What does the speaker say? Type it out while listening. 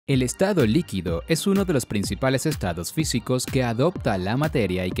El estado líquido es uno de los principales estados físicos que adopta la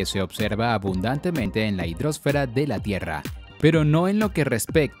materia y que se observa abundantemente en la hidrosfera de la Tierra, pero no en lo que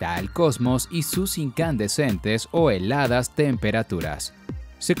respecta al cosmos y sus incandescentes o heladas temperaturas.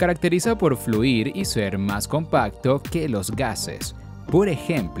 Se caracteriza por fluir y ser más compacto que los gases. Por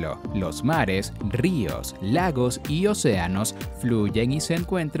ejemplo, los mares, ríos, lagos y océanos fluyen y se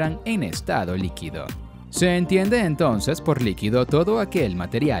encuentran en estado líquido. Se entiende entonces por líquido todo aquel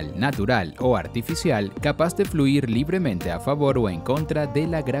material natural o artificial capaz de fluir libremente a favor o en contra de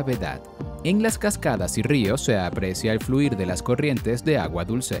la gravedad. En las cascadas y ríos se aprecia el fluir de las corrientes de agua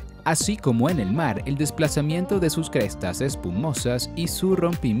dulce, así como en el mar el desplazamiento de sus crestas espumosas y su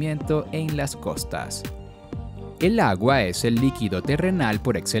rompimiento en las costas. El agua es el líquido terrenal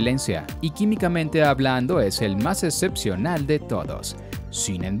por excelencia y químicamente hablando es el más excepcional de todos.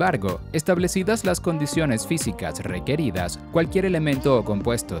 Sin embargo, establecidas las condiciones físicas requeridas, cualquier elemento o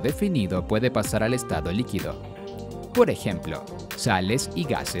compuesto definido puede pasar al estado líquido. Por ejemplo, sales y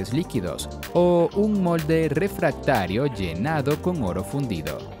gases líquidos, o un molde refractario llenado con oro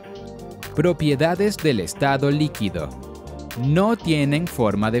fundido. Propiedades del estado líquido. No tienen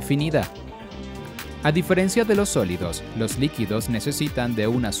forma definida. A diferencia de los sólidos, los líquidos necesitan de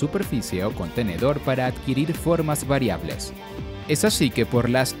una superficie o contenedor para adquirir formas variables. Es así que por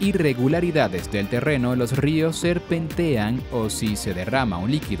las irregularidades del terreno los ríos serpentean o si se derrama un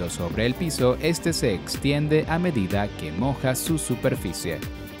líquido sobre el piso, este se extiende a medida que moja su superficie.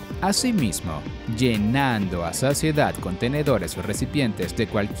 Asimismo, llenando a saciedad contenedores o recipientes de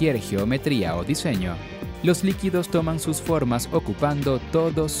cualquier geometría o diseño, los líquidos toman sus formas ocupando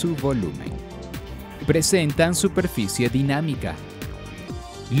todo su volumen. Presentan superficie dinámica.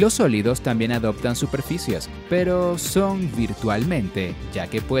 Los sólidos también adoptan superficies, pero son virtualmente, ya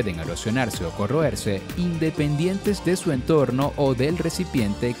que pueden erosionarse o corroerse, independientes de su entorno o del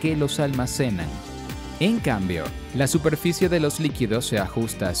recipiente que los almacenan. En cambio, la superficie de los líquidos se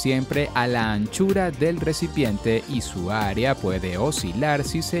ajusta siempre a la anchura del recipiente y su área puede oscilar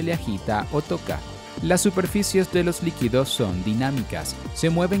si se le agita o toca. Las superficies de los líquidos son dinámicas, se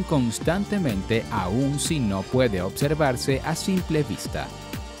mueven constantemente aun si no puede observarse a simple vista.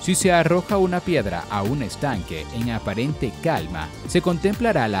 Si se arroja una piedra a un estanque en aparente calma, se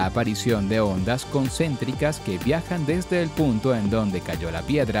contemplará la aparición de ondas concéntricas que viajan desde el punto en donde cayó la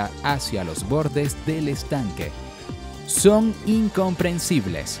piedra hacia los bordes del estanque. Son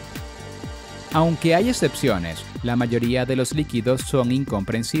incomprensibles. Aunque hay excepciones, la mayoría de los líquidos son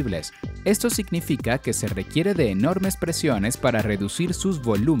incomprensibles. Esto significa que se requiere de enormes presiones para reducir sus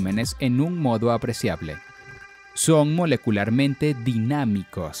volúmenes en un modo apreciable. Son molecularmente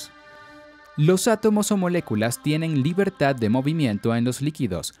dinámicos. Los átomos o moléculas tienen libertad de movimiento en los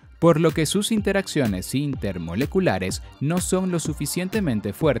líquidos, por lo que sus interacciones intermoleculares no son lo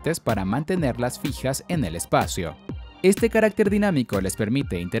suficientemente fuertes para mantenerlas fijas en el espacio. Este carácter dinámico les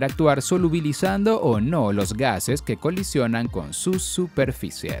permite interactuar solubilizando o no los gases que colisionan con sus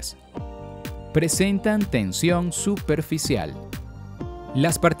superficies. Presentan tensión superficial.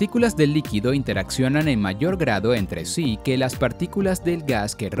 Las partículas del líquido interaccionan en mayor grado entre sí que las partículas del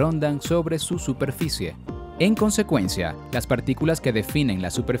gas que rondan sobre su superficie. En consecuencia, las partículas que definen la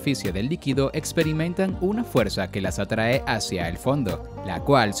superficie del líquido experimentan una fuerza que las atrae hacia el fondo, la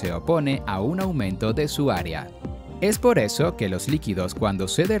cual se opone a un aumento de su área. Es por eso que los líquidos, cuando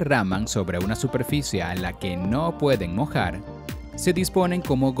se derraman sobre una superficie a la que no pueden mojar, se disponen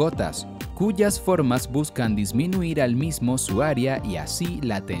como gotas, cuyas formas buscan disminuir al mismo su área y así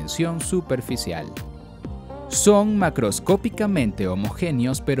la tensión superficial. Son macroscópicamente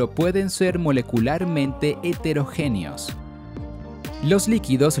homogéneos, pero pueden ser molecularmente heterogéneos. Los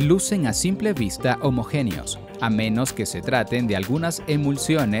líquidos lucen a simple vista homogéneos, a menos que se traten de algunas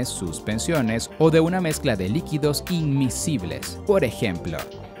emulsiones, suspensiones o de una mezcla de líquidos inmiscibles. Por ejemplo,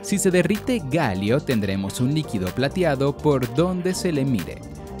 si se derrite galio, tendremos un líquido plateado por donde se le mire.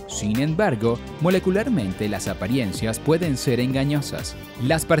 Sin embargo, molecularmente las apariencias pueden ser engañosas.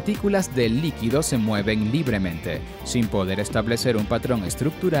 Las partículas del líquido se mueven libremente, sin poder establecer un patrón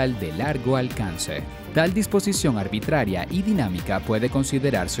estructural de largo alcance. Tal disposición arbitraria y dinámica puede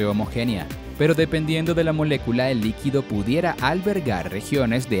considerarse homogénea, pero dependiendo de la molécula, el líquido pudiera albergar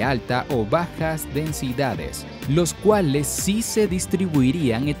regiones de alta o bajas densidades, los cuales sí se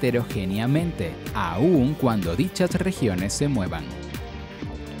distribuirían heterogéneamente, aun cuando dichas regiones se muevan.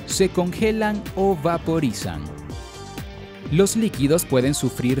 Se congelan o vaporizan. Los líquidos pueden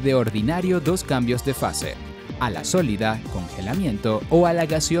sufrir de ordinario dos cambios de fase, a la sólida, congelamiento, o a la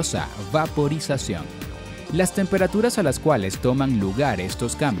gaseosa, vaporización. Las temperaturas a las cuales toman lugar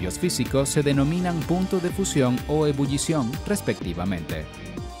estos cambios físicos se denominan punto de fusión o ebullición, respectivamente.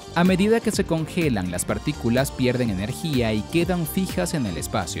 A medida que se congelan, las partículas pierden energía y quedan fijas en el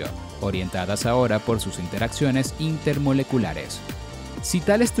espacio, orientadas ahora por sus interacciones intermoleculares. Si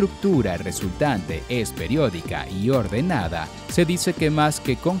tal estructura resultante es periódica y ordenada, se dice que más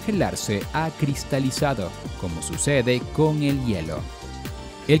que congelarse ha cristalizado, como sucede con el hielo.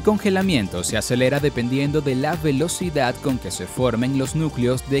 El congelamiento se acelera dependiendo de la velocidad con que se formen los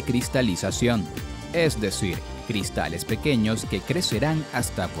núcleos de cristalización, es decir, cristales pequeños que crecerán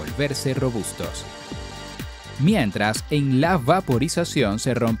hasta volverse robustos. Mientras, en la vaporización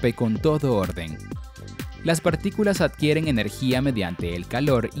se rompe con todo orden. Las partículas adquieren energía mediante el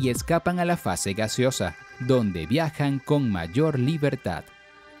calor y escapan a la fase gaseosa, donde viajan con mayor libertad.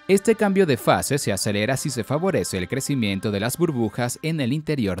 Este cambio de fase se acelera si se favorece el crecimiento de las burbujas en el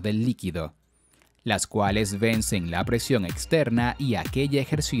interior del líquido, las cuales vencen la presión externa y aquella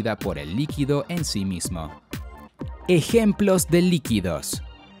ejercida por el líquido en sí mismo. Ejemplos de líquidos.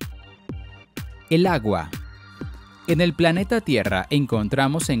 El agua. En el planeta Tierra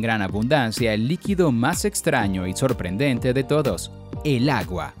encontramos en gran abundancia el líquido más extraño y sorprendente de todos, el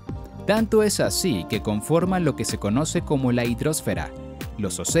agua. Tanto es así que conforma lo que se conoce como la hidrosfera.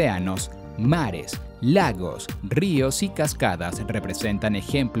 Los océanos, mares, lagos, ríos y cascadas representan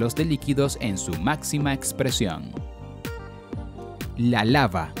ejemplos de líquidos en su máxima expresión. La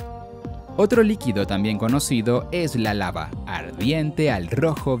lava. Otro líquido también conocido es la lava, ardiente al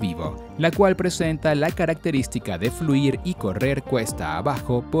rojo vivo, la cual presenta la característica de fluir y correr cuesta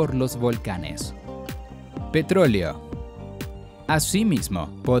abajo por los volcanes. Petróleo. Asimismo,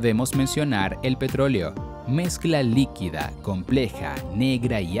 podemos mencionar el petróleo, mezcla líquida, compleja,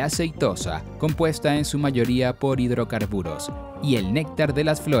 negra y aceitosa, compuesta en su mayoría por hidrocarburos, y el néctar de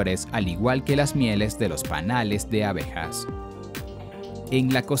las flores, al igual que las mieles de los panales de abejas.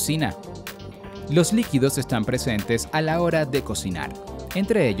 En la cocina. Los líquidos están presentes a la hora de cocinar.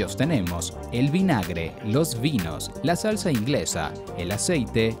 Entre ellos tenemos el vinagre, los vinos, la salsa inglesa, el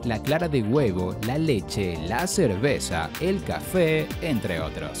aceite, la clara de huevo, la leche, la cerveza, el café, entre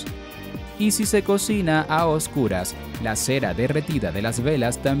otros. Y si se cocina a oscuras, la cera derretida de las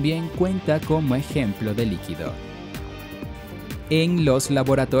velas también cuenta como ejemplo de líquido. En los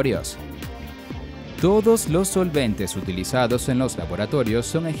laboratorios. Todos los solventes utilizados en los laboratorios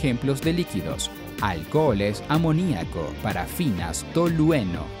son ejemplos de líquidos. Alcoholes, amoníaco, parafinas,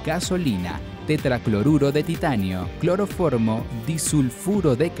 tolueno, gasolina, tetracloruro de titanio, cloroformo,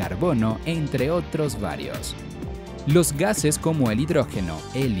 disulfuro de carbono, entre otros varios. Los gases como el hidrógeno,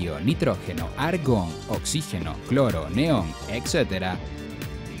 helio, nitrógeno, argón, oxígeno, cloro, neón, etc.,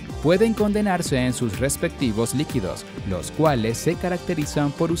 pueden condenarse en sus respectivos líquidos, los cuales se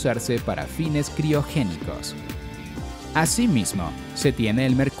caracterizan por usarse para fines criogénicos. Asimismo, se tiene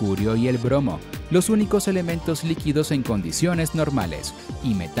el mercurio y el bromo, los únicos elementos líquidos en condiciones normales,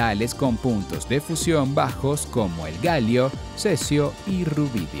 y metales con puntos de fusión bajos como el galio, cesio y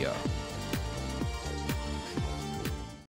rubidio.